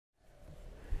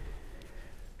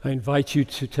I invite you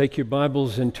to take your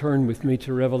Bibles and turn with me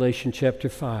to Revelation chapter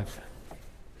 5.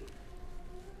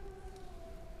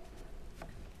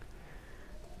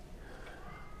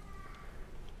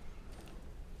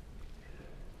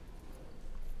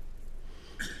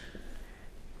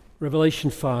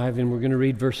 Revelation 5, and we're going to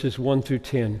read verses 1 through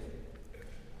 10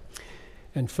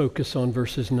 and focus on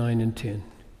verses 9 and 10.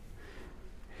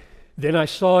 Then I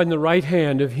saw in the right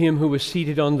hand of him who was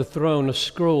seated on the throne a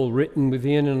scroll written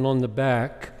within and on the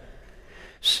back,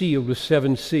 sealed with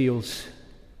 7 seals.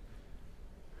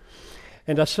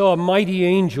 And I saw a mighty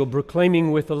angel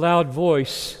proclaiming with a loud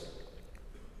voice,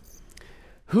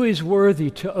 "Who is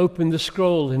worthy to open the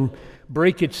scroll and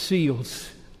break its seals?"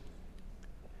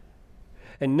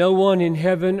 And no one in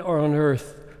heaven or on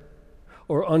earth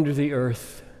or under the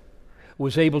earth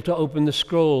was able to open the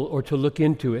scroll or to look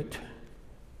into it.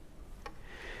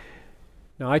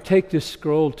 Now, I take this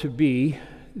scroll to be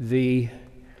the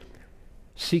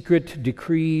secret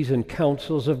decrees and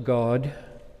counsels of God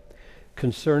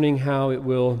concerning how it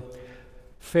will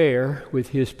fare with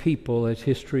his people as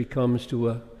history comes to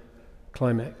a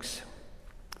climax.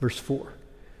 Verse 4.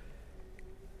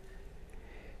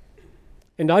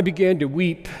 And I began to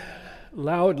weep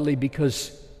loudly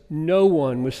because no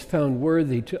one was found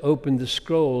worthy to open the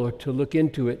scroll or to look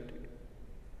into it.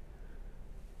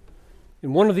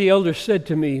 And one of the elders said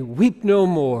to me, "Weep no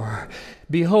more.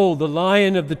 Behold, the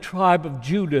Lion of the tribe of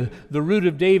Judah, the Root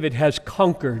of David, has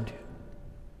conquered,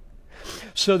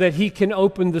 so that he can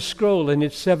open the scroll and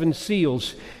its 7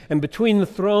 seals." And between the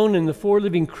throne and the 4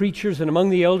 living creatures and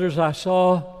among the elders I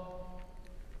saw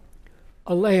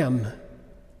a lamb,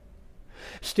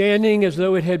 standing as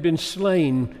though it had been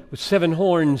slain, with 7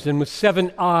 horns and with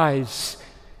 7 eyes,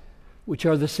 which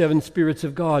are the 7 spirits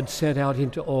of God sent out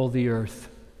into all the earth.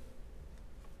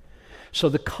 So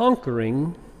the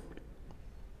conquering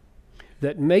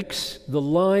that makes the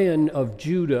Lion of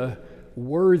Judah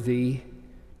worthy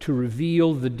to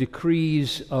reveal the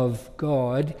decrees of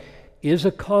God is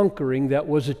a conquering that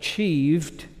was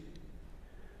achieved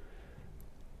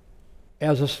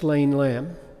as a slain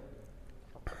lamb,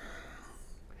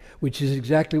 which is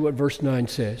exactly what verse 9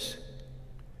 says.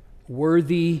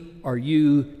 "Worthy are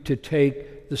you to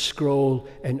take the scroll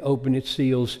and open its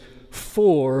seals,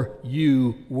 for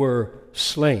you were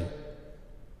slain."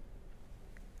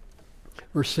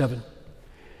 Verse 7.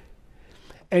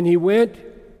 And he went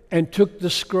and took the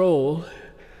scroll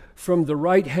from the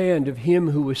right hand of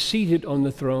him who was seated on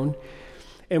the throne.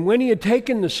 And when he had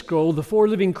taken the scroll, the 4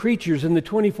 living creatures and the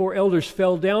 24 elders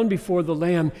fell down before the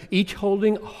Lamb, each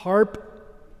holding a harp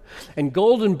and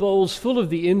golden bowls full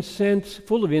of incense,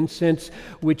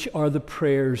 which are the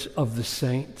prayers of the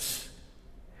saints.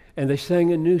 And they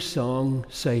sang a new song,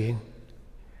 saying,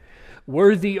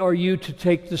 "Worthy are you to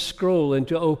take the scroll and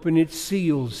to open its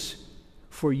seals,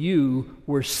 for you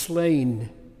were slain.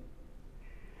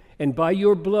 And by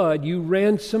your blood you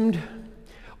ransomed,"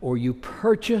 or you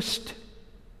purchased,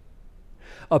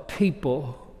 "a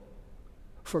people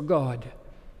for God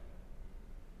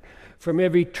from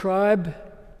every tribe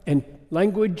and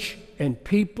language and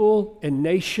people and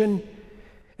nation,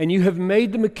 and you have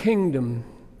made them a kingdom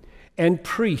and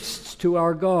priests to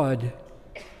our God,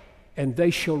 and they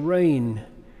shall reign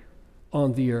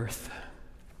on the earth."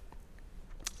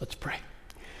 Let's pray.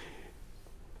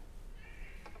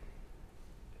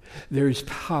 There is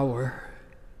power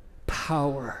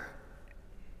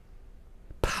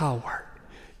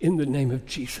in the name of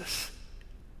Jesus.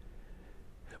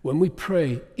 When we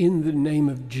pray in the name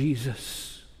of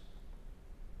Jesus,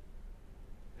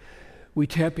 we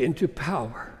tap into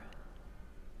power.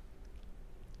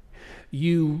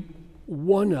 You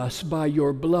won us by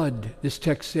your blood, this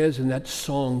text says, and that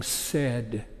song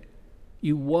said.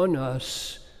 You won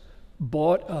us,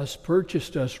 bought us,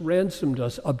 purchased us, ransomed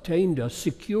us, obtained us,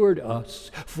 secured us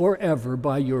forever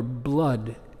by your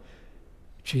blood,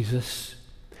 Jesus.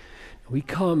 We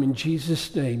come in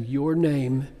Jesus' name, your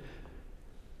name,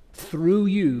 through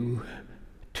you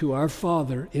to our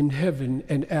Father in heaven,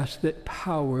 and ask that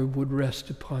power would rest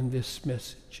upon this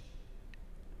message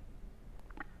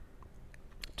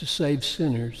to save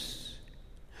sinners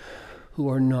who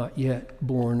are not yet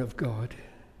born of God,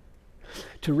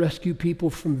 to rescue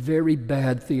people from very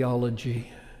bad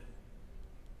theology,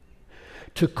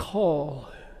 to call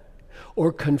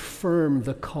or confirm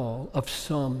the call of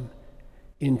some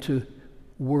into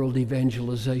world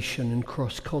evangelization and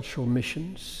cross-cultural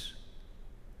missions,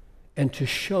 and to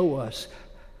show us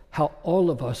how all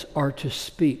of us are to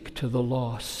speak to the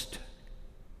lost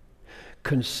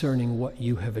concerning what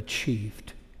you have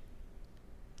achieved.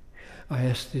 I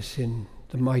ask this in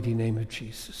the mighty name of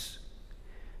Jesus.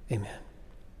 Amen.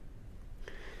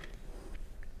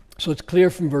 So it's clear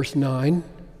from verse 9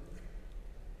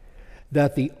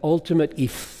 that the ultimate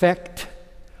effect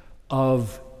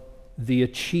of the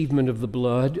achievement of the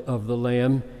blood of the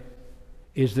Lamb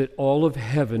is that all of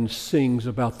heaven sings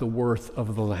about the worth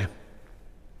of the Lamb.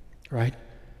 Right?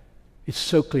 It's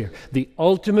so clear. The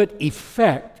ultimate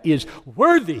effect is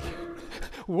worthy,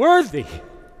 worthy.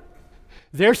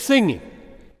 They're singing.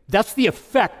 That's the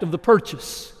effect of the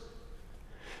purchase.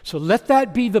 So let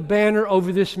that be the banner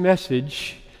over this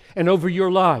message and over your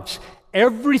lives.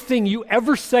 Everything you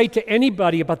ever say to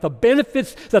anybody about the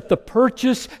benefits that the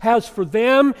purchase has for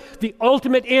them, the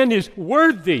ultimate end is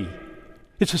worthy.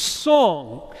 It's a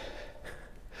song.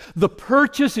 The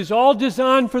purchase is all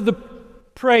designed for the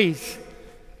praise.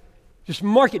 Just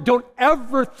mark it. Don't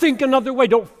ever think another way.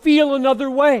 Don't feel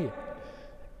another way.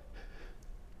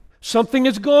 Something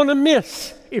is going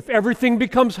amiss if everything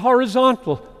becomes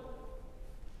horizontal.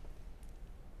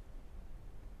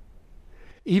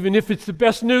 Even if it's the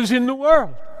best news in the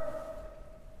world.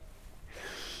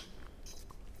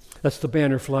 That's the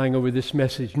banner flying over this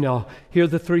message. Now, here are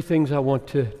the three things I want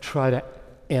to try to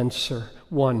answer.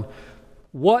 One,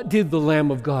 what did the Lamb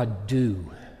of God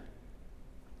do?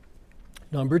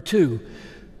 Number two,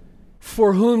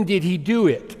 for whom did he do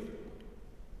it?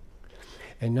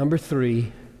 And number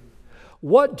three,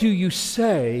 what do you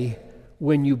say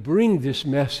when you bring this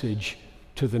message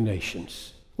to the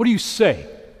nations? What do you say?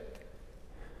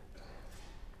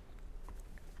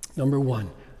 Number one,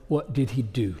 what did he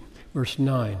do? Verse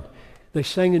 9, they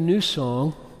sang a new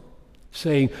song,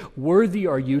 saying, "Worthy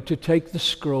are you to take the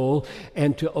scroll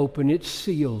and to open its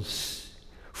seals,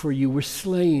 for you were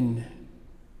slain.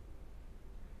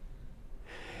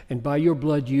 And by your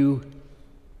blood you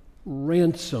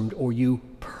ransomed," or you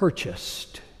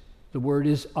purchased. The word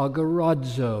is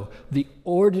agarazzo,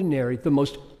 the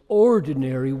most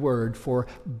ordinary word for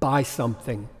buy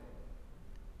something.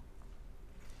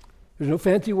 There's no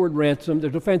fancy word ransom.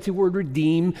 There's no fancy word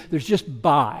redeem. There's just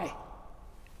buy.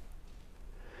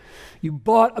 You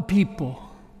bought a people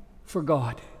for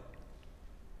God.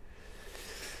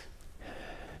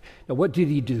 Now, what did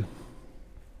he do?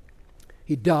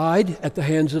 He died at the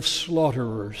hands of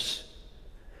slaughterers.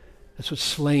 That's what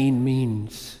slain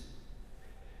means.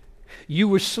 You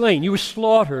were slain. You were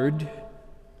slaughtered.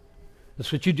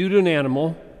 That's what you do to an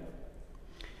animal.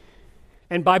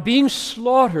 And by being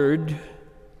slaughtered,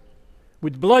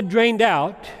 with blood drained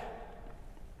out,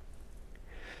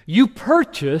 you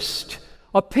purchased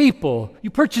a people. You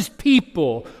purchased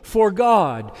people for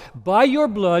God. By your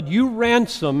blood, you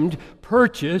ransomed,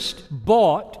 purchased,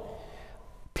 bought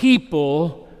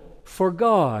people for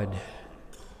God.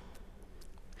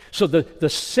 So the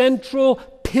central,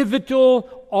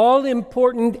 pivotal,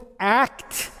 all-important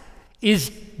act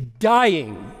is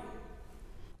dying,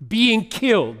 being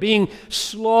killed, being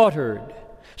slaughtered.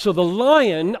 So the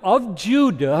Lion of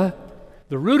Judah,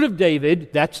 the root of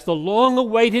David, that's the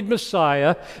long-awaited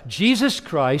Messiah, Jesus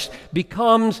Christ,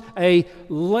 becomes a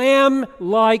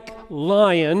lamb-like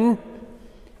lion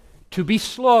to be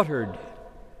slaughtered.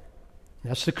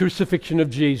 That's the crucifixion of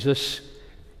Jesus.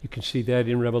 You can see that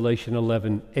in Revelation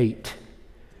 11:8.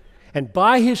 And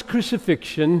by his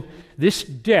crucifixion, this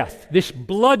death, this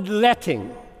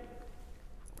bloodletting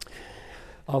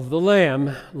of the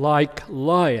lamb-like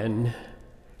lion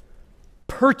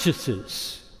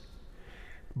purchases,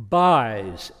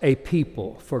 buys a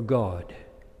people for God.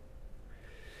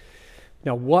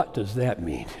 Now, what does that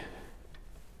mean?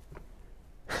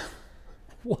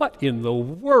 What in the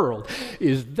world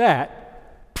is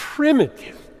that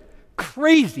primitive,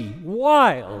 crazy,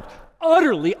 wild,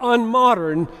 utterly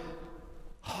unmodern,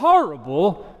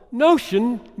 horrible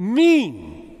notion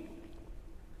mean?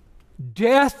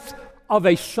 Death of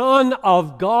a Son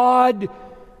of God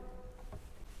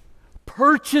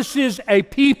purchases a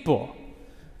people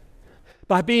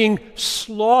by being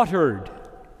slaughtered.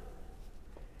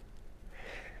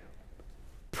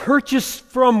 Purchased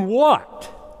from what?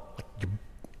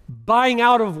 Buying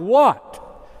out of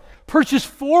what? Purchased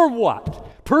for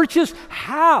what? Purchased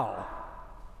how?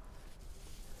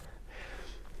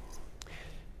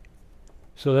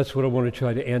 So that's what I want to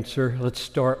try to answer. Let's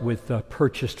start with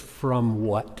purchased from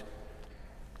what?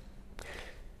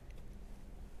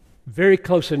 Very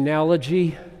close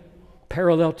analogy,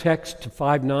 parallel text to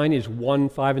 5:9 is 1,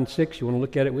 5, and 6. You want to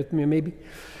look at it with me maybe?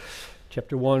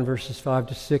 Chapter 1, verses 5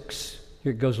 to 6.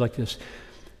 Here it goes like this.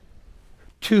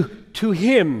 To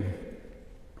him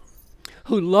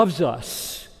who loves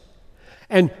us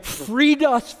and freed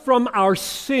us from our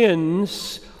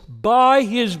sins by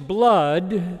his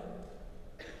blood,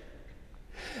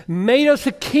 made us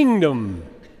a kingdom,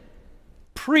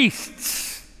 priests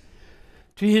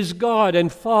to his God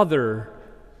and Father.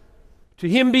 To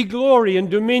him be glory and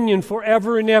dominion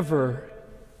forever and ever.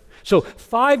 So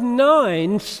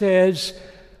 5:9 says,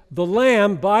 the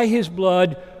Lamb by his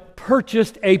blood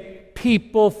purchased a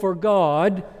people for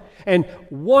God. And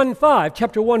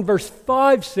chapter 1, verse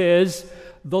 5 says,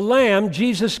 the Lamb,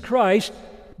 Jesus Christ,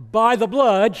 by the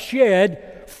blood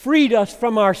shed, freed us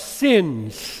from our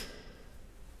sins.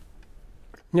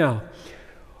 Now,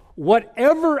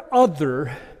 whatever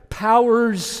other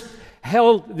powers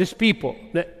held this people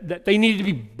that they needed to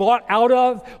be bought out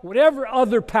of, whatever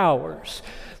other powers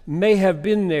may have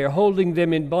been there holding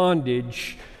them in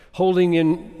bondage, holding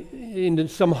in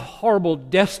some horrible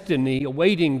destiny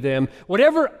awaiting them,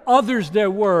 whatever others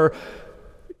there were,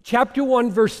 chapter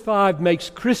 1, verse 5 makes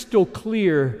crystal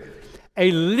clear a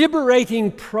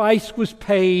liberating price was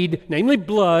paid, namely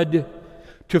blood,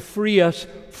 to free us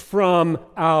from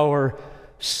our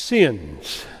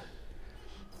sins.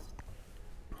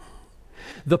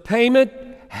 The payment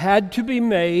had to be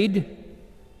made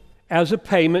as a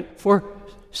payment for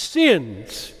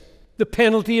sins, the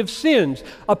penalty of sins.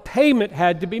 A payment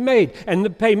had to be made, and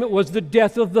the payment was the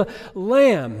death of the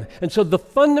Lamb. And so the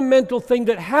fundamental thing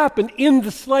that happened in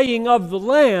the slaying of the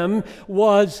Lamb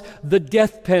was the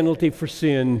death penalty for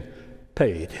sin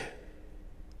paid.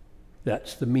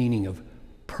 That's the meaning of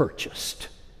purchased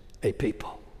a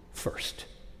people first.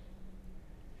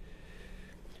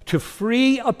 To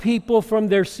free a people from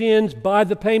their sins by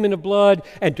the payment of blood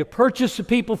and to purchase a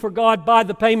people for God by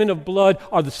the payment of blood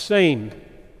are the same.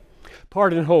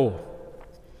 Part and whole.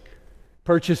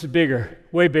 Purchase is bigger,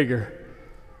 way bigger.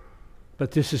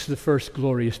 But this is the first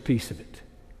glorious piece of it.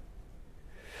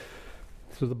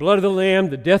 So the blood of the Lamb,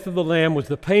 the death of the Lamb was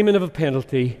the payment of a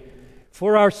penalty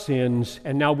for our sins,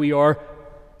 and now we are,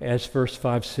 as verse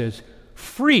 5 says,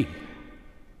 free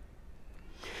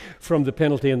from the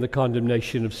penalty and the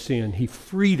condemnation of sin. He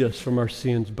freed us from our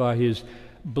sins by his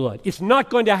blood. It's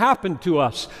not going to happen to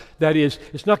us. That is,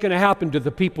 it's not going to happen to the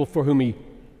people for whom he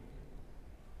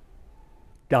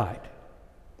died.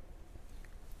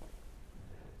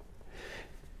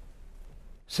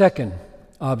 Second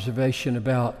observation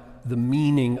about the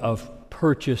meaning of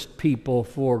purchased people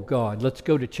for God. Let's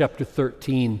go to chapter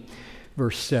 13,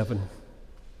 verse 7.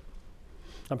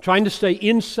 I'm trying to stay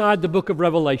inside the book of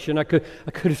Revelation. I could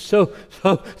have so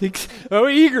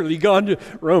eagerly gone to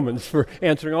Romans for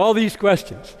answering all these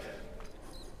questions.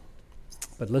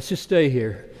 But let's just stay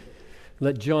here.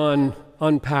 Let John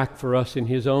unpack for us in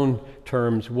his own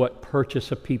terms what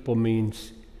purchase a people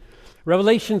means.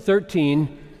 Revelation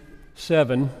 13,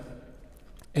 7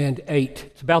 and 8.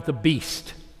 It's about the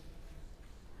beast.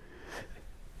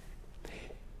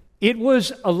 It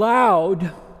was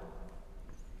allowed...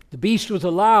 The beast was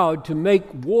allowed to make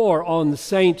war on the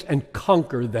saints and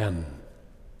conquer them.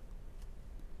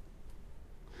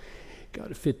 Got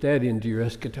to fit that into your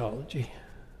eschatology.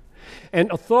 And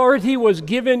authority was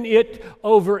given it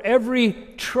over every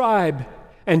tribe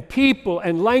and people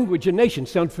and language and nation.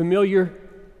 Sound familiar?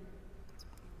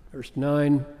 Verse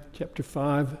 9, chapter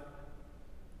 5.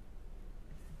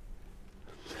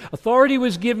 Authority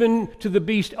was given to the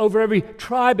beast over every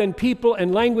tribe and people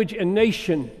and language and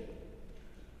nation.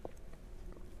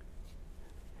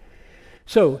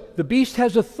 So, the beast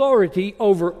has authority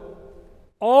over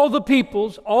all the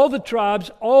peoples, all the tribes,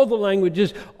 all the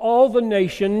languages, all the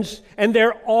nations, and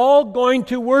they're all going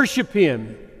to worship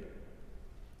him,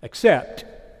 except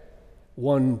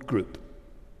one group.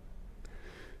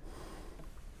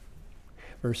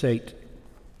 Verse 8.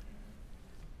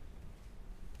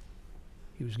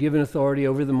 He was given authority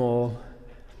over them all,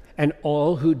 and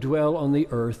all who dwell on the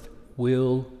earth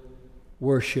will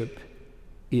worship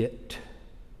it.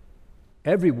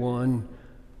 Everyone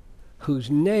whose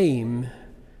name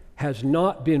has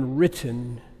not been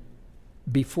written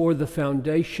before the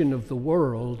foundation of the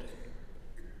world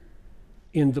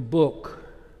in the book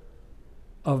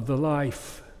of the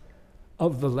life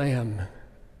of the Lamb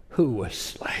who was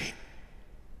slain.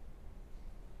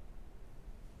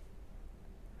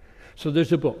 So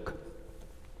there's a book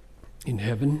in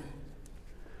heaven.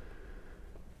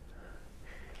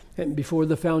 And before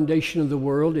the foundation of the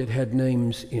world, it had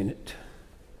names in it.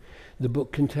 The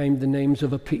book contained the names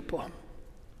of a people.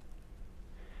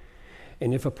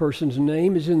 And if a person's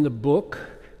name is in the book,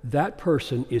 that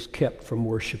person is kept from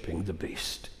worshiping the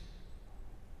beast.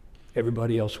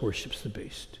 Everybody else worships the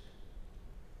beast.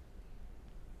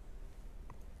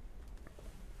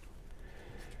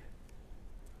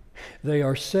 They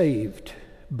are saved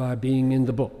by being in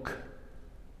the book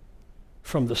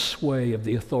from the sway of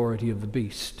the authority of the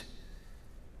beast.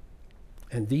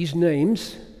 And these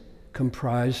names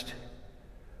comprised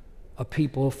a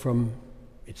people from,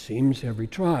 it seems, every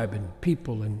tribe and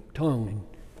people and tongue and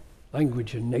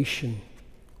language, and nation.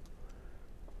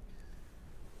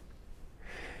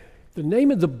 The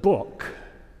name of the book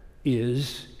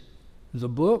is The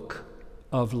Book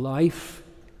of Life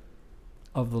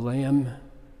of the Lamb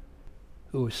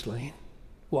who was slain.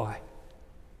 Why?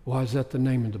 Why is that the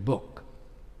name of the book?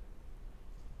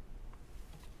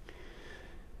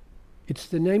 It's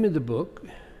the name of the book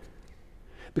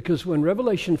because when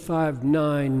Revelation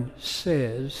 5:9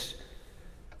 says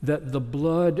that the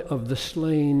blood of the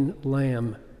slain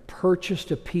lamb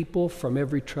purchased a people from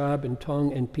every tribe and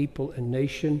tongue and people and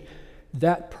nation,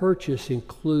 that purchase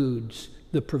includes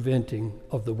the preventing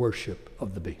of the worship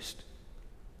of the beast.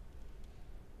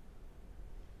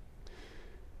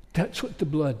 That's what the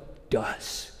blood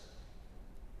does.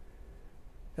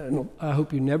 And I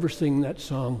hope you never sing that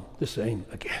song the same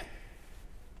again.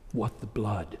 What the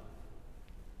blood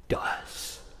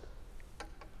does.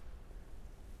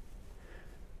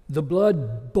 The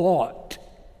blood bought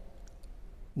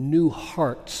new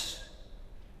hearts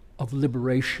of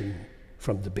liberation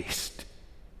from the beast.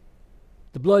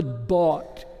 The blood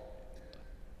bought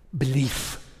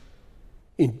belief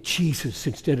in Jesus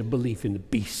instead of belief in the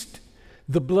beast.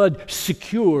 The blood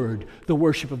secured the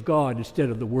worship of God instead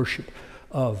of the worship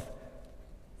of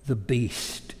the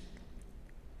beast.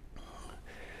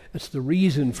 That's the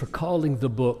reason for calling the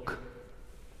book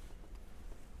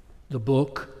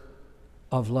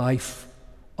of life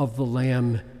of the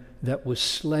Lamb that was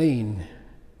slain.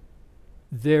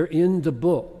 They're in the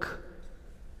book,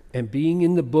 and being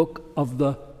in the book of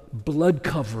the blood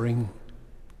covering,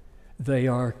 they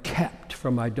are kept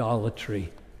from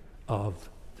idolatry of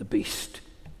the beast.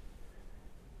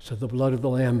 So the blood of the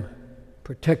Lamb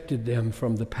protected them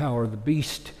from the power of the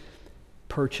beast,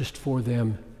 purchased for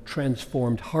them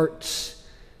transformed hearts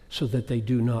so that they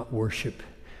do not worship.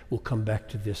 We'll come back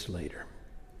to this later.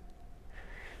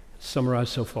 Summarize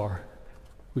so far.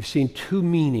 We've seen two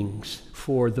meanings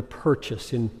for the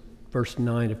purchase in verse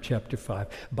 9 of chapter 5.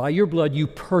 By your blood you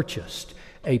purchased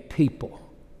a people.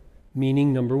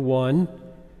 Meaning, number one,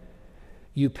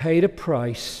 you paid a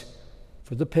price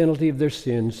for the penalty of their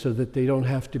sins so that they don't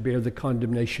have to bear the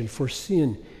condemnation for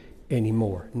sin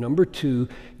anymore. Number two,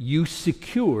 you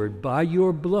secured by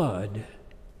your blood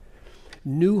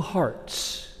new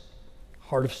hearts.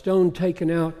 Heart of stone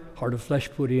taken out, heart of flesh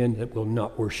put in, that will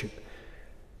not worship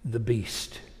the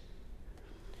beast.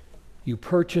 You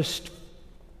purchased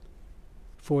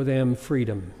for them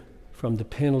freedom from the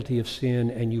penalty of sin,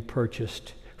 and you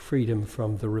purchased freedom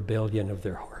from the rebellion of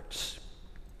their hearts.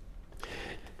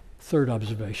 Third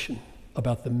observation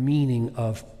about the meaning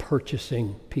of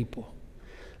purchasing people.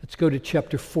 Let's go to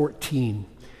chapter 14,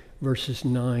 verses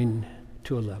 9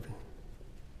 to 11.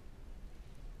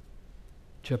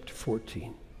 Chapter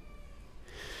 14.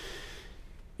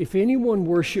 If anyone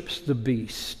worships the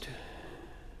beast,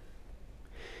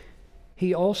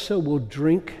 he also will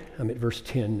drink, I'm at verse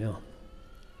 10 now.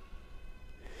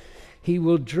 He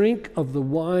will drink of the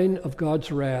wine of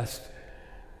God's wrath,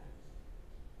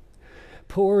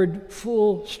 poured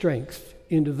full strength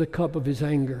into the cup of his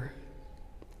anger.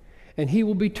 And he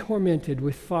will be tormented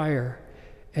with fire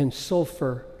and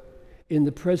sulfur in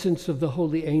the presence of the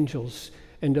holy angels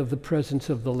and of the presence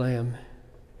of the Lamb.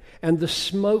 And the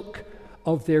smoke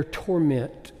of their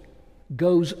torment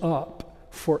goes up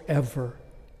forever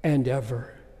and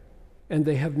ever, and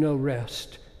they have no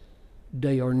rest,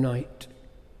 day or night.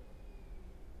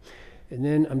 And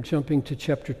then I'm jumping to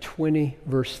chapter 20,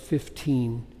 verse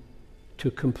 15, to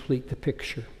complete the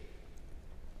picture.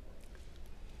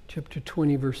 Chapter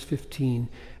 20, verse 15.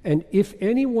 And if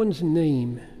anyone's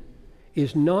name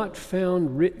is not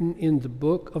found written in the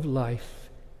book of life,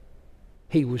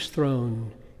 he was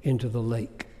thrown into the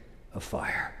lake of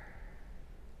fire.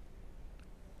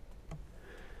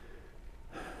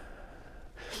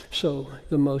 So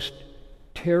the most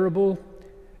terrible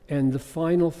and the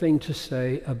final thing to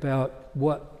say about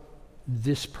what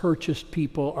this purchased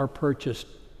people are purchased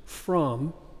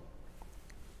from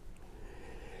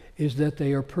is that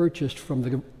they are purchased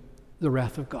from the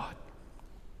wrath of God,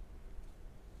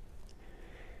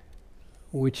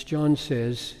 which John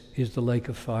says is the lake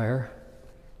of fire,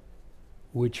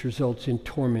 which results in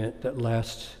torment that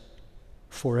lasts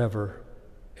forever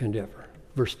and ever.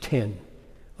 Verse 10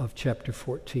 of chapter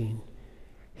 14.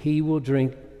 He will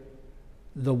drink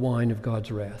the wine of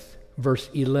God's wrath. Verse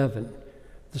 11.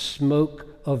 The smoke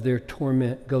of their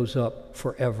torment goes up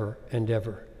forever and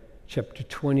ever. Chapter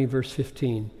 20, verse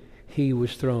 15. He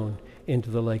was thrown into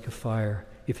the lake of fire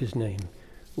if his name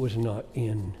was not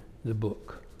in the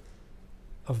book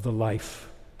of the life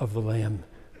of the Lamb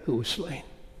who was slain.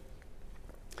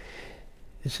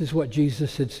 This is what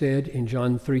Jesus had said in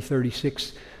John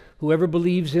 3:36. Whoever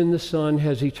believes in the Son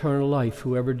has eternal life.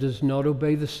 Whoever does not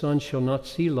obey the Son shall not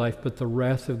see life, but the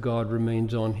wrath of God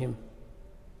remains on him.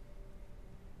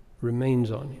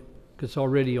 Remains on him. It's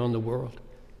already on the world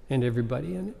and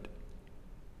everybody in it.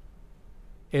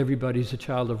 Everybody's a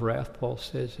child of wrath, Paul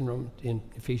says in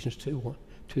Ephesians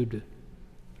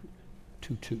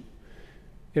 2:2.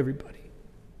 Everybody.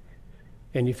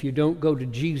 And if you don't go to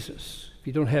Jesus, if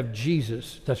you don't have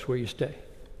Jesus, that's where you stay.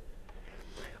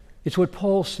 It's what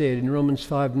Paul said in Romans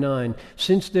 5:9.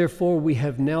 Since therefore we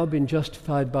have now been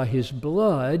justified by his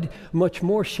blood, much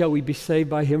more shall we be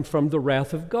saved by him from the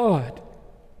wrath of God.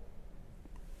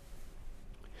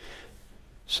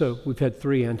 So we've had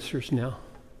 3 answers now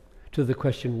to the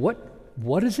question,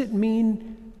 what does it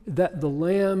mean that the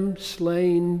Lamb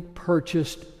slain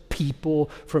purchased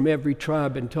people from every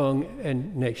tribe and tongue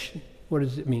and nation? What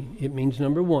does it mean? It means,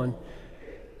 number 1,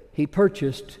 he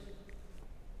purchased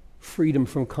freedom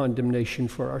from condemnation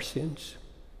for our sins.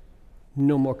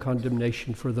 No more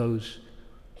condemnation for those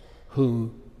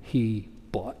whom he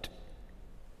bought.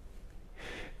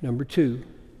 Number 2,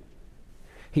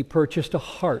 he purchased a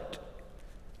heart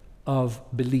of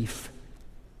belief.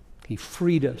 He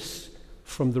freed us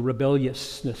from the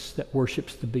rebelliousness that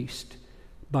worships the beast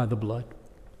by the blood.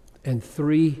 And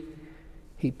 3,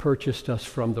 he purchased us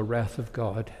from the wrath of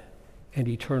God and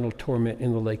eternal torment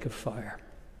in the lake of fire.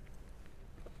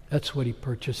 That's what he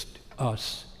purchased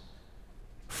us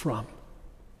from.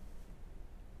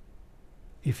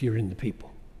 If you're in the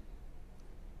people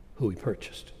who he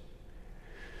purchased.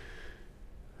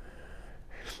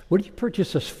 What did he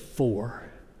purchase us for?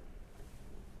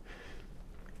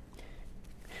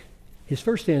 His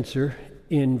first answer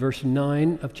in verse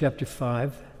 9 of chapter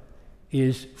 5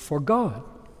 is for God.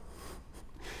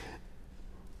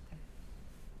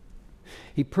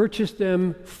 He purchased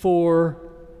them for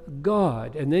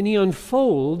God. And then he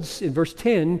unfolds in verse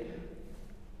 10,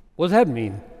 what does that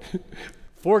mean?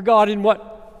 For God in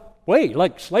what way?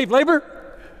 Like slave labor?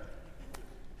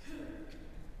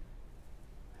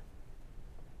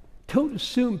 Don't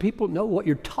assume people know what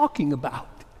you're talking about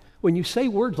when you say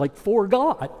words like for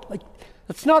God. Like,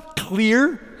 that's not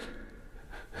clear.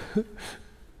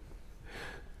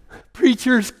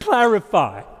 Preachers,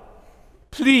 clarify,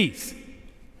 please.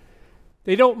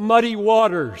 They don't muddy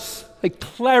waters. They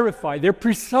clarify. They're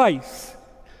precise.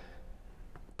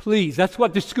 Please, that's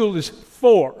what this school is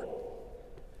for.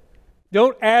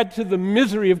 Don't add to the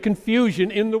misery of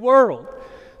confusion in the world.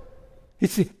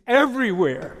 It's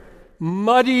everywhere.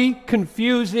 Muddy,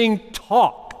 confusing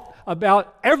talk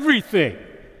about everything.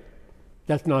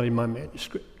 That's not in my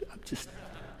manuscript. I'm just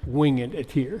winging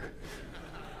it here.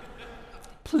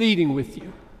 Pleading with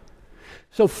you.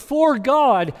 So for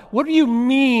God, what do you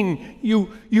mean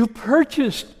you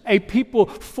purchased a people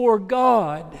for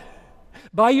God?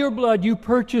 By your blood, you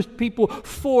purchased people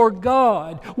for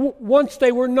God. Once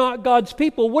they were not God's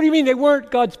people. What do you mean they weren't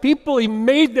God's people? He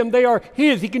made them. They are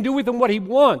His. He can do with them what He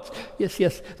wants.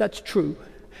 Yes, that's true.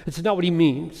 It's not what He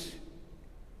means.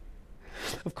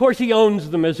 Of course, He owns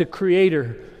them as a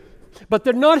creator. But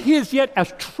they're not His yet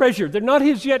as treasure. They're not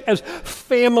His yet as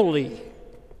family.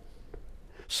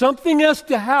 Something has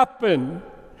to happen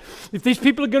if these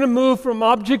people are going to move from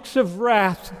objects of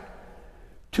wrath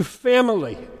to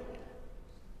family.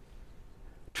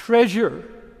 Treasure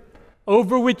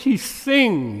over which He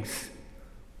sings.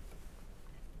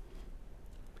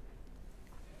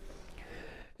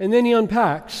 And then He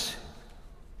unpacks.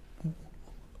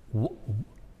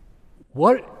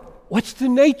 What's the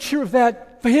nature of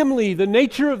that family? The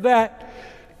nature of that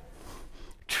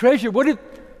treasure? What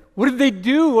did they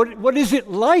do? What is it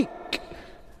like?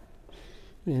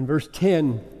 In verse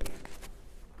 10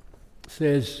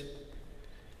 says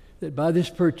that by this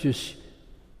purchase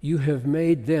you have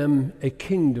made them a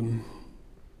kingdom,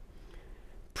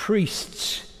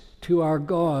 priests to our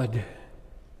God,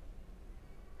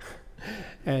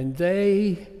 and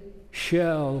they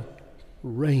shall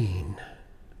reign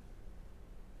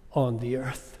on the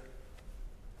earth.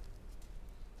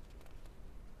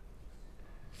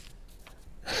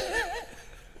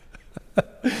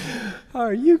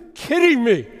 Are you kidding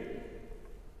me?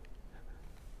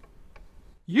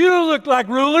 You don't look like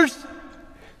rulers.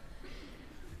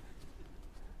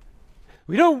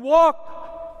 We don't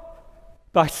walk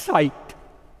by sight.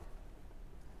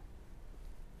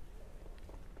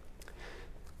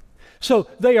 So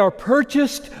they are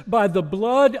purchased by the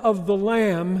blood of the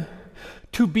Lamb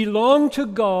to belong to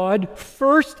God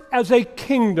first as a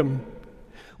kingdom,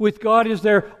 with God as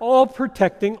their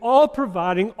all-protecting,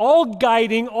 all-providing,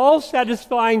 all-guiding,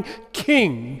 all-satisfying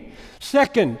King.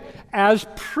 Second, as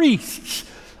priests,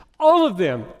 all of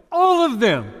them.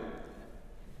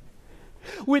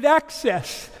 with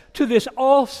access to this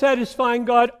all-satisfying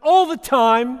God all the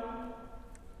time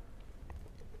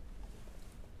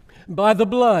by the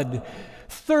blood.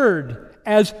 Third,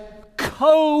 as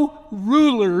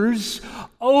co-rulers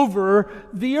over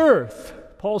the earth.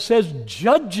 Paul says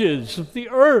judges of the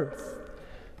earth.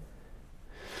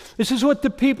 This is what the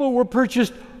people were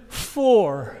purchased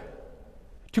for.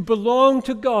 To belong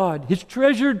to God, His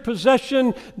treasured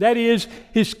possession, that is,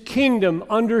 His kingdom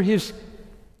under His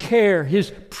care,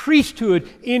 His priesthood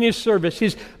in His service,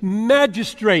 His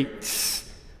magistrates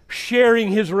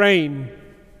sharing His reign.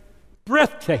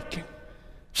 Breathtaking,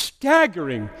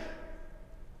 staggering.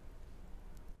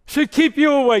 Should keep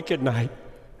you awake at night.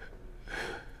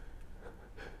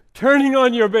 Turning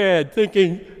on your bed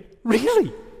thinking,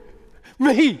 really?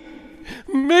 Me?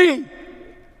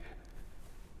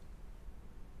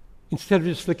 Instead of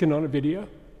just flicking on a video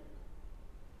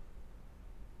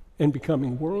and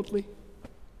becoming worldly.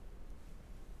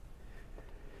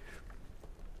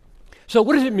 So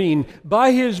what does it mean?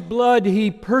 By His blood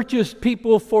He purchased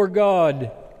people for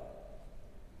God.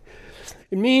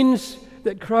 It means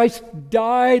that Christ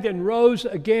died and rose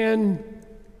again,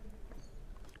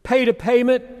 paid a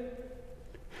payment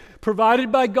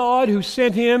provided by God who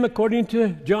sent Him, according to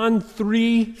John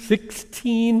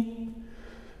 3:16.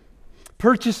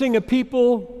 Purchasing a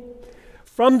people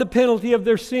from the penalty of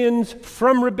their sins,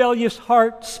 from rebellious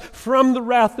hearts, from the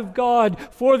wrath of God,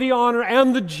 for the honor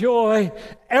and the joy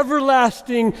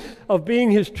everlasting of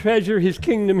being His treasure, His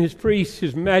kingdom, His priests,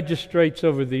 His magistrates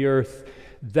over the earth.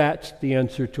 That's the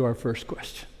answer to our first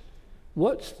question.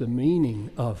 What's the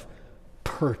meaning of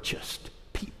purchased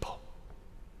people?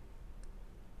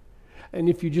 And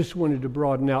if you just wanted to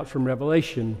broaden out from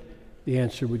Revelation, the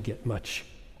answer would get much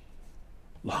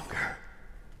longer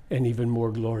and even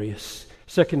more glorious.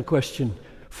 Second question,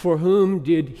 for whom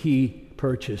did He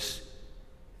purchase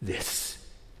this?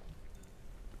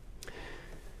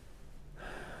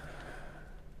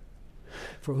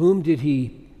 For whom did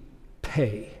He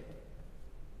pay?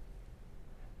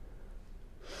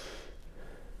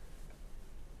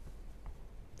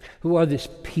 Who are this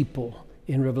people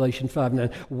in Revelation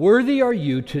 5:9? Worthy are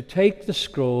you to take the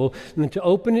scroll and to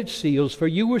open its seals, for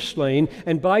you were slain,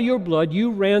 and by your blood you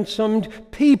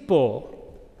ransomed people.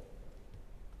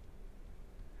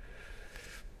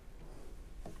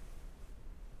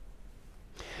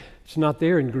 It's not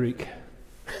there in Greek.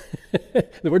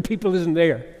 The word people isn't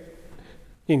there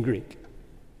in Greek.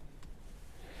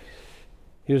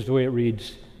 Here's the way it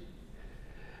reads.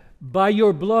 By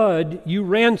your blood you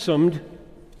ransomed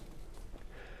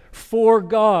for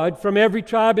God from every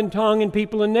tribe and tongue and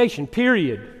people and nation,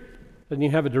 period. Doesn't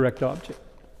even have a direct object.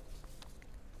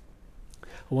 I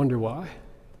wonder why.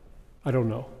 I don't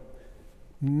know.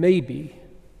 Maybe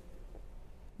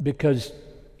because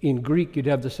in Greek you'd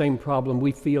have the same problem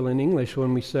we feel in English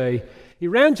when we say, He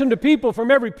ransomed a people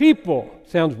from every people.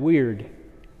 Sounds weird.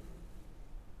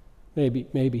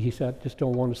 Maybe He said, I just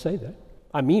don't want to say that.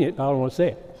 I mean it, I don't want to say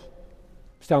it.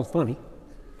 Sounds funny.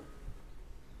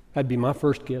 That'd be my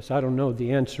first guess. I don't know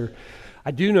the answer.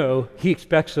 I do know He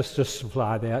expects us to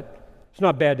supply that. It's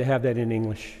not bad to have that in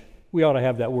English. We ought to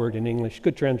have that word in English.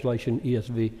 Good translation,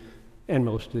 ESV, and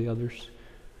most of the others.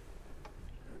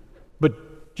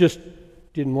 But just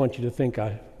didn't want you to think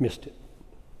I missed it.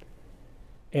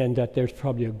 And that there's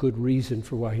probably a good reason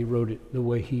for why He wrote it the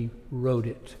way He wrote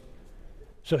it.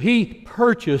 So He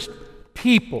purchased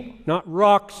people, not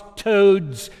rocks,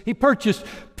 toads. He purchased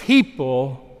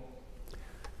people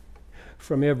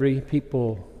from every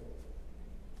people,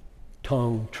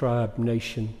 tongue, tribe,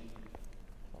 nation.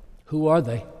 Who are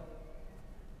they?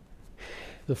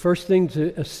 The first thing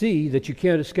to see that you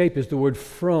can't escape is the word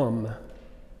from.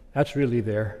 That's really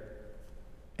there.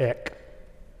 Ek.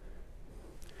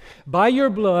 By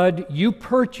your blood you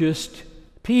purchased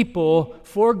people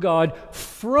for God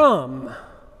from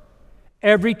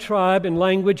every tribe and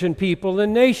language and people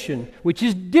and nation, which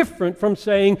is different from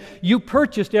saying you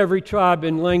purchased every tribe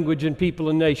and language and people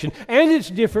and nation. And it's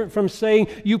different from saying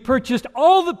you purchased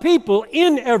all the people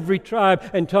in every tribe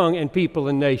and tongue and people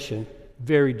and nation.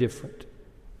 Very different.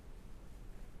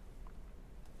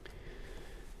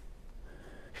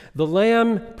 The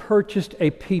Lamb purchased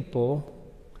a people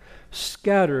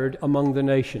scattered among the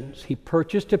nations. He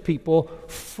purchased a people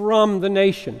from the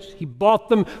nations. He bought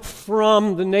them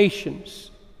from the nations.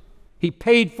 He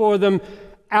paid for them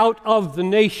out of the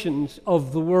nations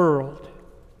of the world.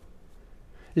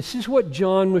 This is what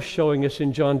John was showing us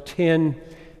in John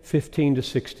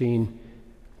 10:15-16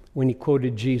 when he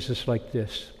quoted Jesus like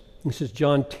this. This is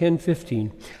John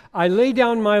 10:15. I lay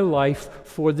down my life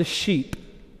for the sheep.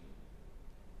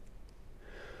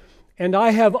 and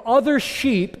I have other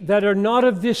sheep that are not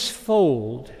of this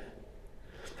fold.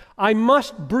 I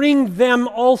must bring them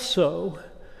also.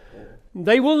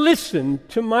 They will listen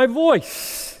to my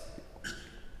voice.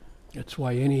 That's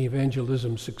why any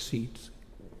evangelism succeeds.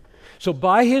 So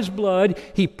by his blood,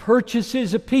 he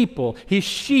purchases a people, his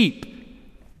sheep,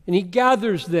 and he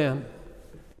gathers them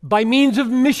by means of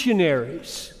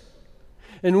missionaries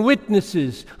and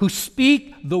witnesses who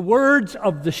speak the words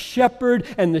of the shepherd,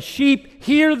 and the sheep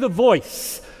hear the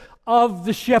voice of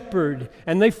the shepherd,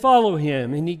 and they follow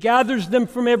him, and he gathers them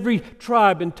from every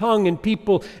tribe and tongue and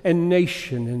people and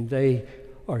nation, and they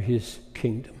are his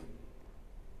kingdom.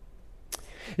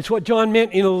 It's what John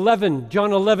meant in John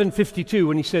 11:52,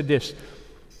 when he said this: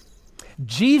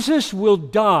 Jesus will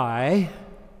die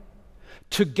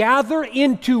to gather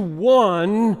into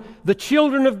one the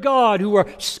children of God who are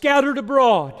scattered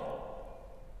abroad.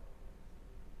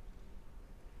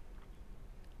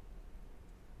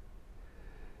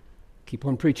 Keep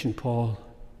on preaching, Paul.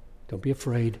 Don't be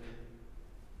afraid.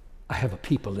 I have a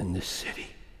people in this city.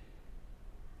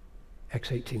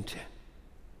 Acts 18:10.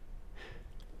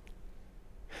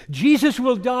 Jesus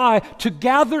will die to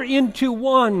gather into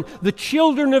one the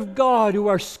children of God who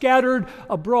are scattered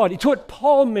abroad. It's what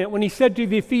Paul meant when he said to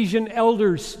the Ephesian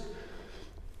elders,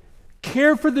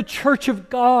 care for the church of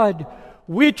God,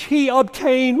 which he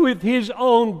obtained with his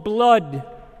own blood.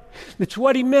 That's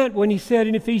what he meant when he said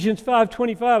in Ephesians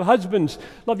 5:25, husbands,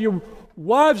 love your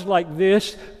wives like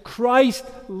this. Christ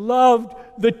loved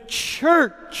the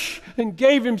church and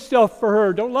gave himself for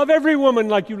her. Don't love every woman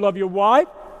like you love your wife.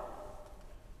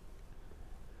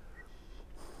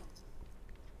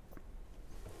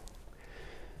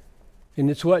 And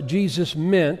it's what Jesus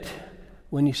meant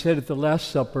when he said at the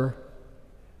Last Supper,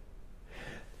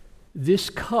 this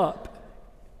cup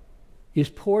is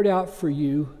poured out for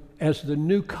you as the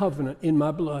new covenant in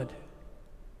my blood.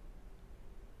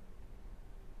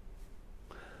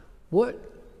 What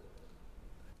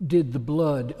did the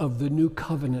blood of the new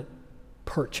covenant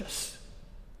purchase?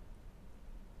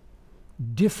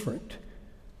 Different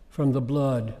from the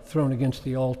blood thrown against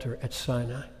the altar at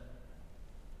Sinai.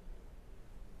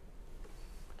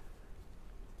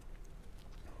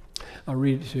 I'll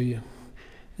read it to you.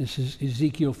 This is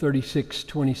Ezekiel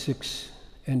 36:26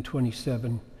 and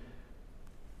 27.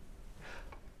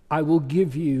 I will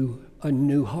give you a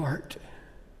new heart,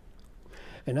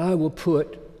 and I will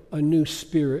put a new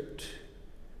spirit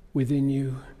within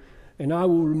you, and I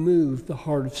will remove the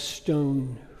heart of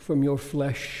stone from your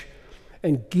flesh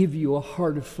and give you a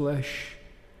heart of flesh,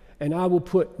 and I will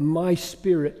put my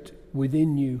spirit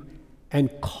within you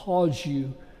and cause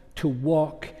you to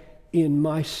walk in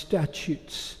my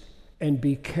statutes and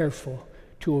be careful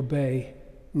to obey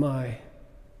my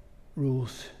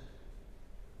rules.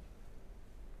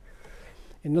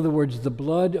 In other words, the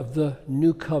blood of the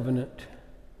new covenant,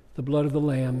 the blood of the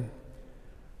Lamb,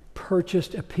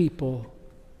 purchased a people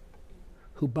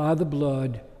who by the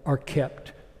blood are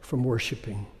kept from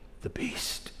worshiping the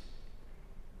beast.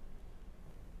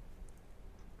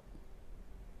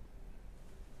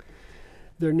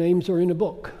 Their names are in a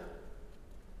book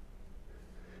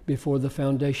before the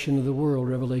foundation of the world,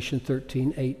 Revelation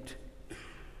 13:8.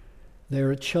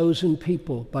 They're a chosen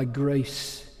people by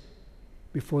grace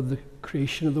before the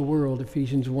creation of the world,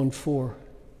 Ephesians 1:4.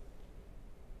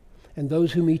 And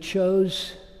those whom he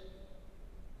chose,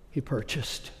 he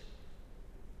purchased.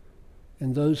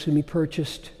 And those whom he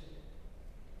purchased,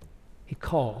 he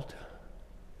called.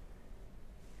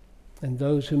 And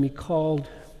those whom he called,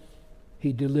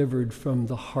 he delivered from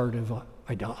the heart of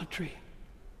idolatry.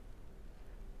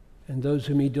 And those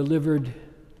whom he delivered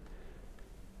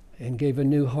and gave a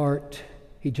new heart,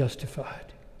 he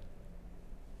justified.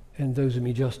 And those whom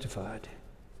he justified,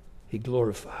 he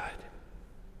glorified.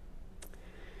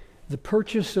 The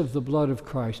purchase of the blood of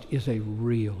Christ is a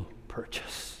real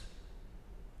purchase,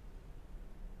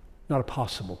 not a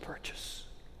possible purchase.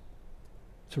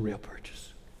 It's a real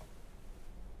purchase.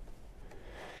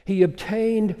 He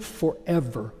obtained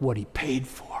forever what he paid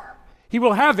for. He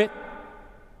will have it.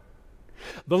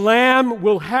 The Lamb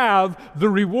will have the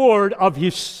reward of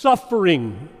his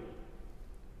suffering.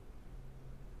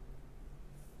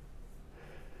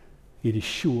 It is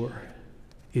sure.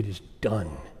 It is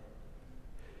done.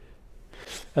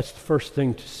 That's the first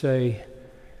thing to say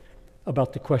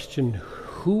about the question,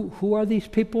 who are these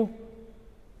people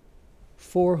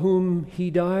for whom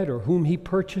he died or whom he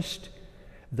purchased?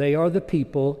 They are the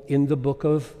people in the book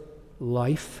of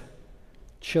life,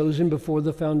 chosen before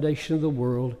the foundation of the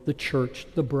world, the church,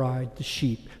 the bride, the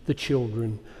sheep, the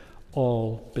children,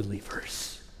 all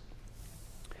believers.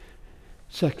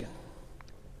 Second,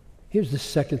 here's the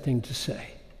second thing to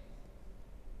say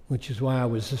which is why I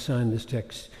was assigned this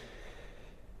text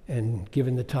and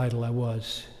given the title I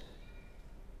was.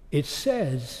 It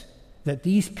says that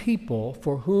these people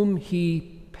for whom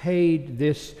he paid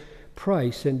this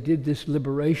price and did this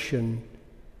liberation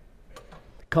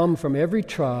come from every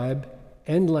tribe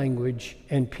and language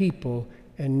and people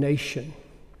and nation.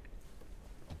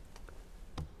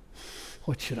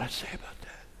 What should I say about that?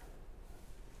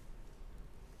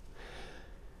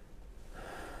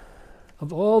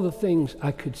 Of all the things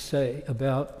I could say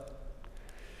about,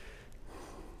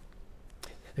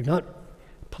 they're not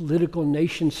political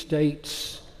nation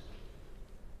states,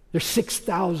 there's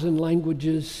 6,000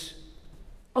 languages,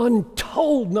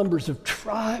 untold numbers of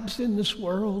tribes in this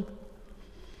world.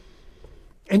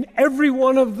 And every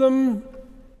one of them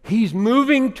he's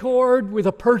moving toward with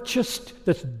a purchase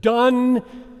that's done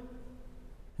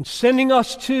and sending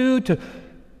us to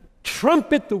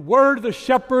trumpet the word of the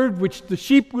shepherd, which the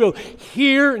sheep will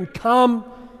hear and come.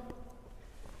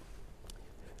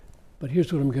 But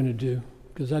here's what I'm going to do,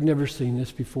 because I've never seen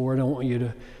this before. I don't want you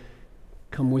to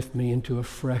come with me into a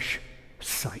fresh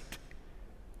sight.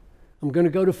 I'm going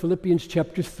to go to Philippians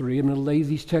chapter 3. I'm going to lay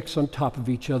these texts on top of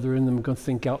each other, and then I'm going to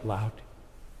think out loud.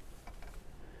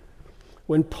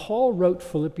 When Paul wrote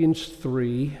Philippians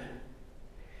 3,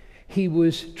 he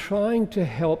was trying to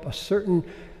help a certain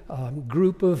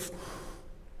group of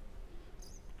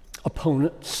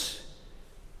opponents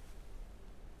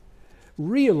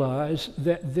realize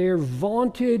that their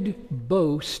vaunted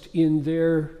boast in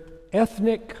their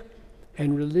ethnic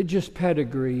and religious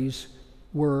pedigrees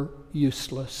were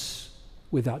useless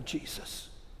without Jesus.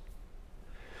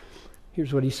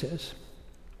 Here's what he says.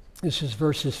 This is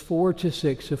verses 4 to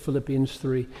 6 of Philippians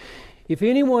 3. If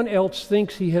anyone else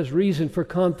thinks he has reason for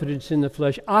confidence in the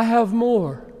flesh, I have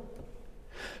more.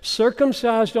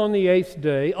 Circumcised on the 8th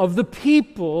day, of the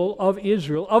people of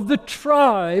Israel, of the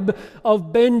tribe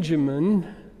of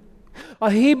Benjamin,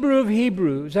 a Hebrew of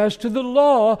Hebrews, as to the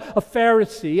law, a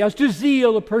Pharisee, as to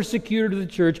zeal, a persecutor of the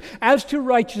church, as to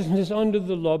righteousness under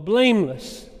the law,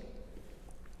 blameless.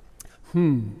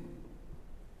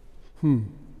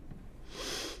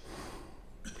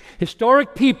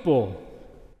 Historic people,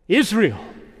 Israel.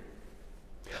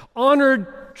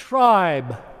 Honored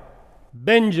tribe,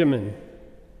 Benjamin.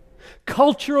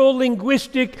 Cultural,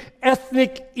 linguistic,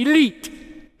 ethnic elite,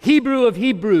 Hebrew of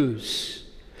Hebrews.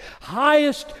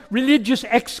 Highest religious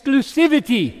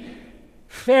exclusivity,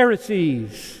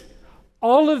 Pharisees.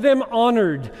 All of them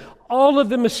honored, all of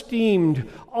them esteemed,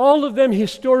 all of them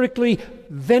historically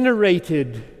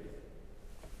venerated.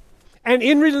 And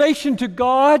in relation to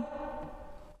God,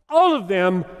 all of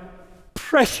them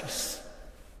precious,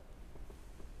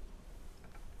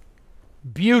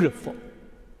 beautiful.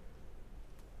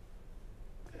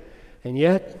 And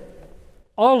yet,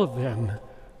 all of them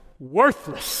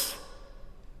worthless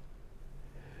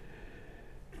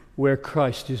where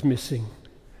Christ is missing.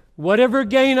 Whatever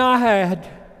gain I had,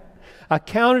 I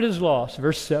counted as loss,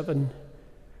 verse 7,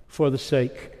 for the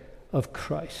sake of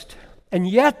Christ. And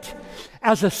yet,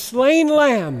 as a slain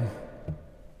lamb,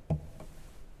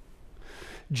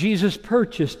 Jesus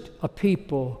purchased a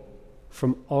people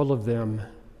from all of them.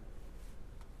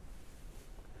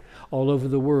 All over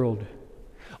the world.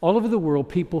 All over the world,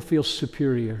 people feel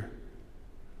superior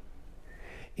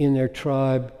in their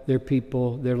tribe, their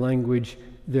people, their language,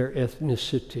 their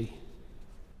ethnicity.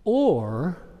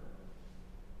 Or,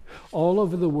 all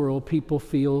over the world, people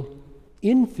feel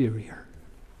inferior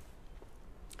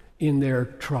in their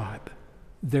tribe,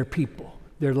 their people,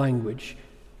 their language,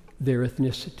 their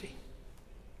ethnicity.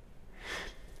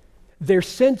 Their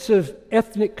sense of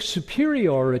ethnic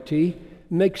superiority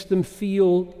makes them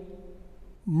feel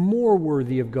more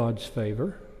worthy of God's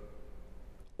favor,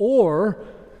 or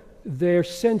their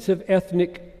sense of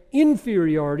ethnic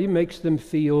inferiority makes them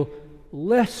feel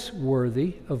less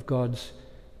worthy of God's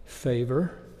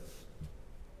favor.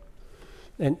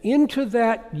 And into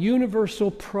that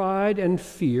universal pride and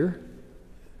fear,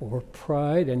 or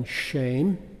pride and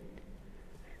shame,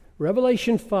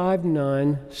 Revelation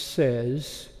 5:9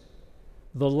 says,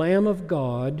 the Lamb of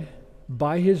God,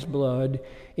 by his blood,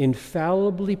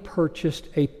 infallibly purchased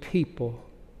a people,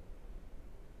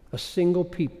 a single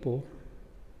people,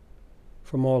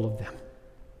 from all of them.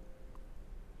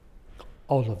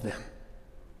 All of them.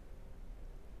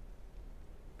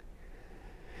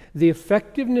 The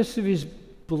effectiveness of his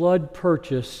blood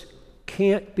purchase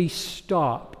can't be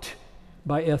stopped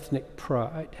by ethnic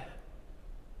pride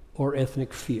or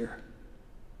ethnic fear.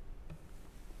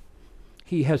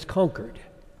 He has conquered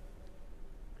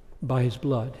by his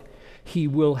blood. He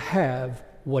will have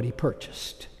what he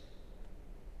purchased.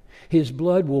 His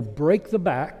blood will break the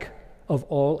back of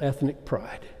all ethnic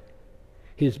pride.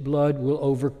 His blood will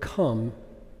overcome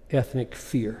ethnic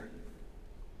fear.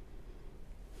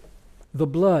 The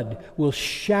blood will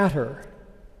shatter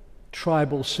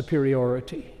tribal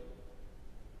superiority,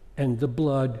 and the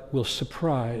blood will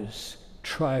surprise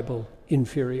tribal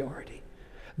inferiority.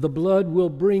 The blood will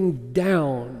bring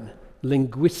down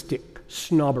linguistic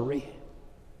snobbery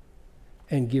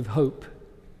and give hope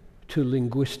to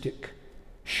linguistic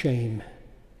shame.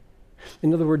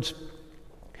 In other words,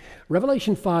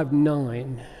 Revelation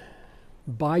 5:9,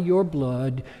 by your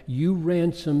blood you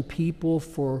ransom people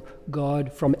for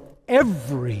God from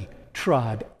every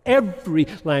tribe, every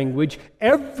language,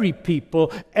 every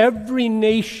people, every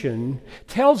nation,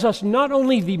 tells us not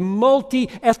only the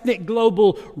multi-ethnic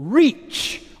global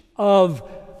reach of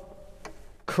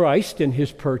Christ and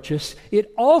his purchase,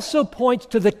 it also points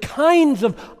to the kinds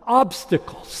of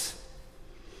obstacles,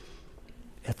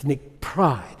 ethnic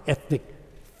pride, ethnic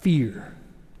fear,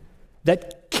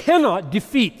 that cannot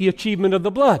defeat the achievement of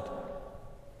the blood.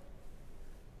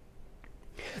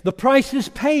 The price is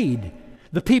paid.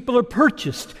 The people are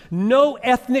purchased. No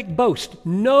ethnic boast,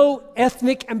 no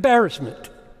ethnic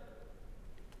embarrassment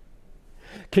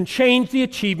can change the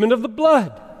achievement of the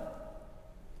blood.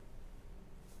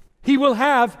 He will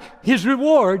have his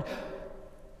reward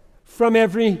from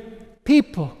every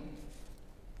people.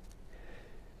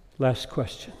 Last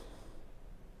question.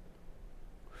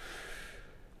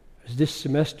 As this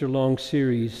semester-long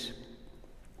series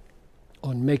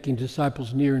on making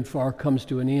disciples near and far comes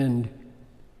to an end,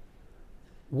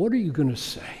 what are you going to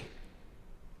say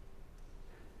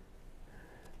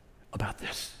about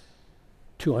this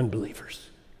to unbelievers?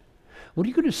 What are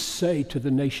you going to say to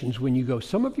the nations when you go?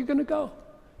 Some of you are going to go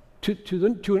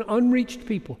to an unreached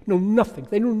people. Know nothing.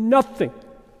 They know nothing.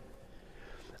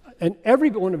 And every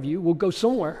one of you will go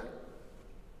somewhere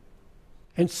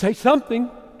and say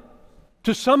something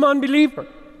to some unbeliever.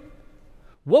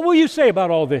 What will you say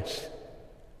about all this?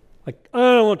 Like, I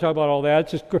don't want to talk about all that.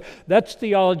 It's just, that's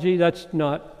theology. That's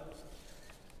not.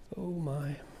 Oh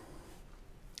my.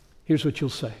 Here's what you'll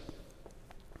say.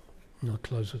 And I'll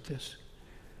close with this.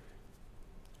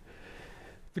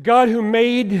 The God who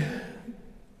made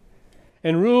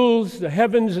and rules the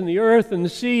heavens and the earth and the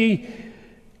sea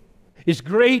is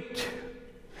great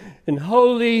and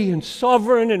holy and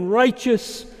sovereign and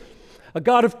righteous, a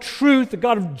God of truth, a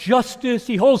God of justice.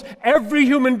 He holds every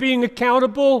human being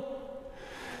accountable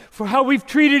for how we've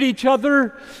treated each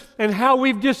other and how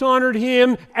we've dishonored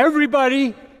him.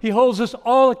 Everybody, he holds us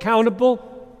all accountable.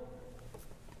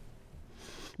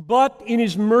 But in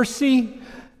his mercy,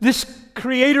 this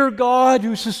Creator God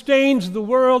who sustains the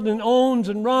world and owns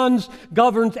and runs,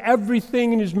 governs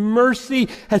everything in his mercy,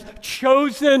 has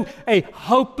chosen a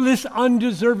hopeless,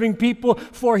 undeserving people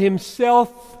for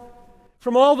himself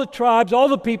from all the tribes, all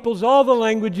the peoples, all the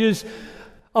languages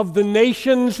of the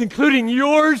nations, including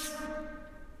yours.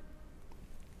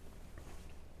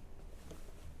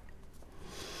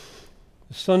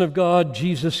 The Son of God,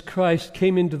 Jesus Christ,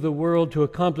 came into the world to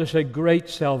accomplish a great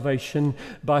salvation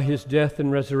by his death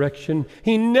and resurrection.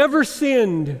 He never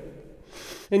sinned,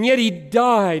 and yet he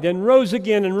died and rose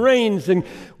again and reigns and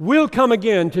will come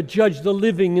again to judge the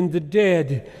living and the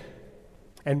dead.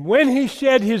 And when he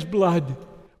shed his blood,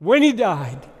 when he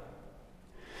died,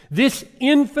 this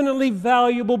infinitely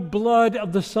valuable blood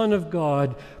of the Son of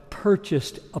God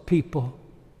purchased a people,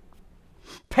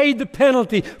 paid the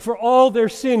penalty for all their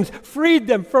sins, freed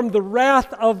them from the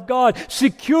wrath of God,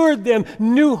 secured them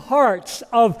new hearts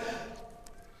of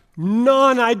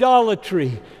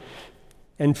non-idolatry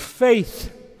and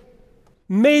faith,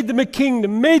 made them a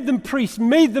kingdom, made them priests,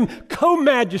 made them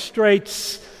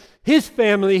co-magistrates, his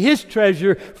family, his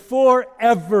treasure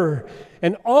forever.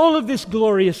 And all of this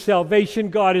glorious salvation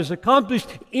God has accomplished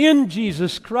in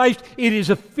Jesus Christ. It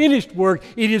is a finished work.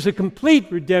 It is a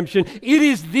complete redemption. It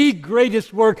is the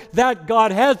greatest work that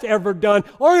God has ever done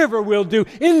or ever will do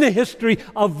in the history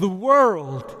of the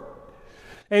world.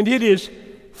 And it is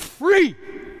free.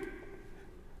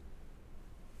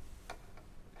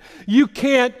 You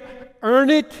can't earn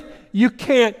it. You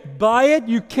can't buy it.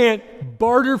 You can't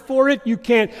barter for it. You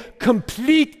can't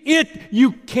complete it.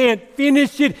 You can't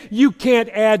finish it. You can't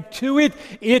add to it.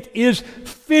 It is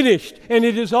finished, and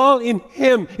it is all in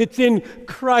him. It's in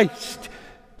Christ.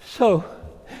 So,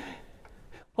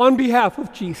 on behalf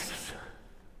of Jesus,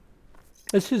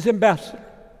 as his ambassador,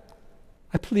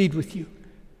 I plead with you.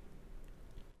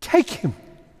 Take him.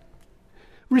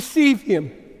 Receive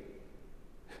him.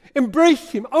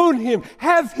 Embrace him. Own him.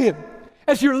 Have him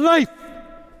as your life,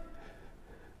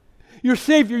 your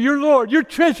Savior, your Lord, your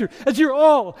treasure, as your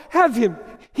all. Have him.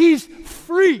 He's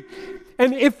free.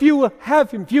 And if you will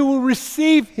have him, if you will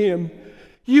receive him,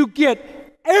 you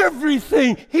get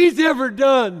everything He's ever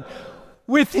done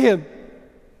with him.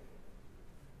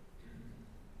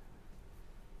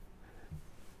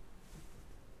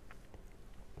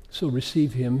 So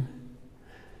receive Him.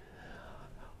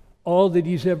 All that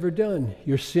He's ever done,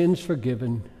 your sins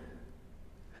forgiven,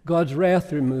 God's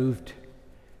wrath removed,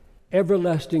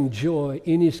 everlasting joy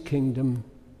in His kingdom,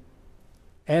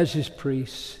 as His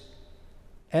priests,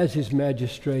 as His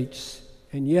magistrates,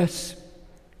 and yes,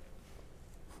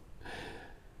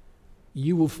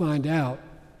 you will find out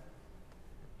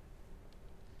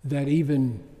that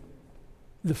even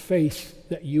the faith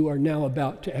that you are now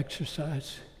about to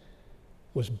exercise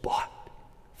was bought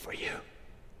for you.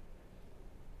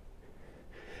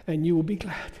 And you will be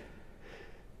glad,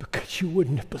 because you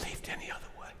wouldn't have believed any other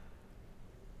way.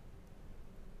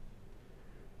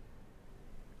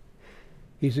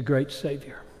 He's a great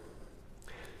Savior,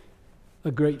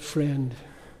 a great friend,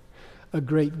 a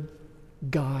great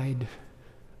guide,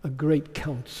 a great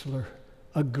counselor,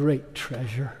 a great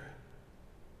treasure.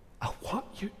 I want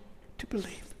you to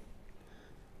believe.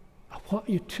 I want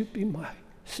you to be my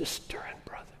sister and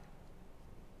brother.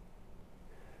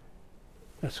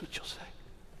 That's what you'll say.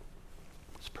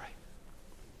 Let's pray.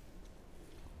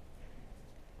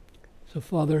 So,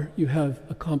 Father, you have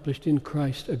accomplished in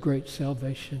Christ a great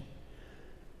salvation.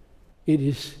 It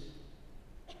is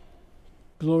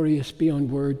glorious beyond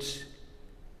words.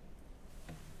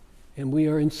 And we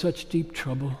are in such deep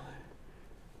trouble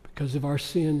because of our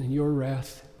sin and your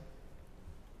wrath.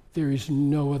 There is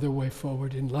no other way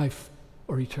forward in life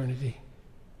or eternity.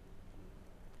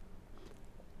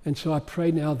 And so I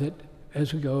pray now that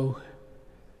as we go,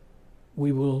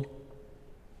 we will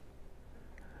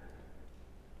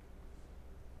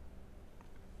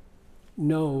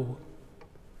know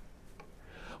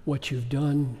what you've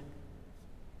done,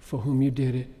 for whom you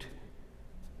did it,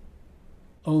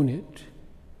 own it,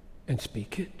 and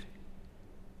speak it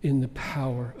in the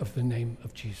power of the name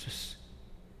of Jesus.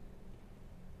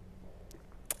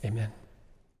 Amen.